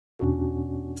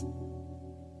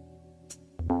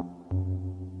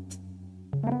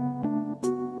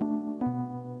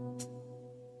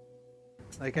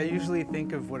Like, I usually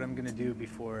think of what I'm gonna do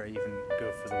before I even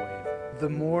go for the wave. The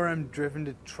more I'm driven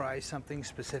to try something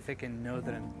specific and know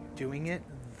that I'm doing it,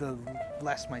 the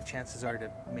less my chances are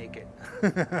to make it.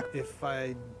 If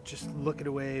I just look at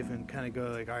a wave and kind of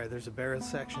go like, all right, there's a barrel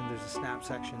section, there's a snap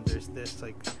section, there's this,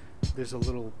 like, there's a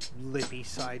little lippy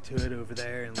side to it over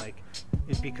there, and like,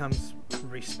 it becomes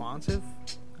responsive.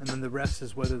 And then the rest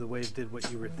is whether the wave did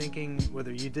what you were thinking,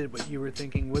 whether you did what you were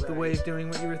thinking with the wave doing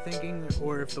what you were thinking,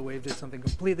 or if the wave did something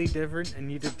completely different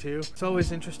and you did too. It's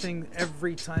always interesting.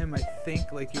 Every time I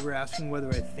think, like you were asking whether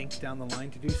I think down the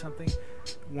line to do something,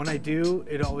 when I do,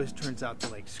 it always turns out to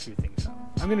like screw things up.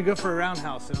 I'm gonna go for a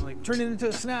roundhouse and I'm like, turn it into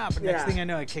a snap, and next thing I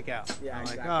know, I kick out. Yeah, I'm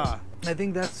exactly. like, I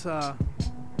think that's, I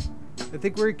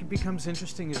think where it becomes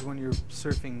interesting is when you're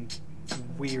surfing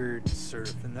weird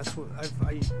surf, and that's what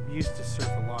I used to surf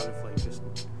a lot of, like, just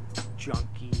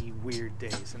junky weird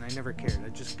days, and I never cared.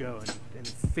 I'd just go and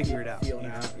figure it out, you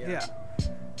know? Yeah.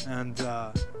 And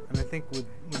I think with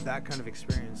that kind of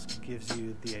experience gives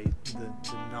you the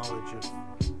knowledge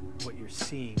of what you're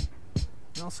seeing,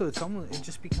 and also it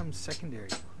just becomes secondary.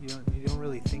 You don't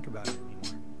really think about it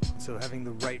anymore. So having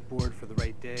the right board for the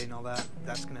right day and all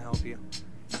that's going to help you.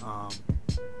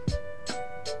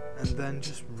 And then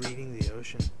just reading the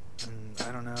ocean, and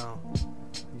I don't know,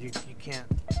 you can't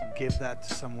give that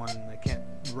to someone. I can't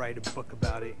write a book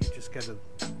about it. You just got to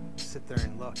sit there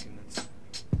and look, and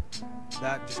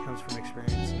that just comes from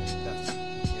experience. And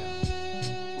that's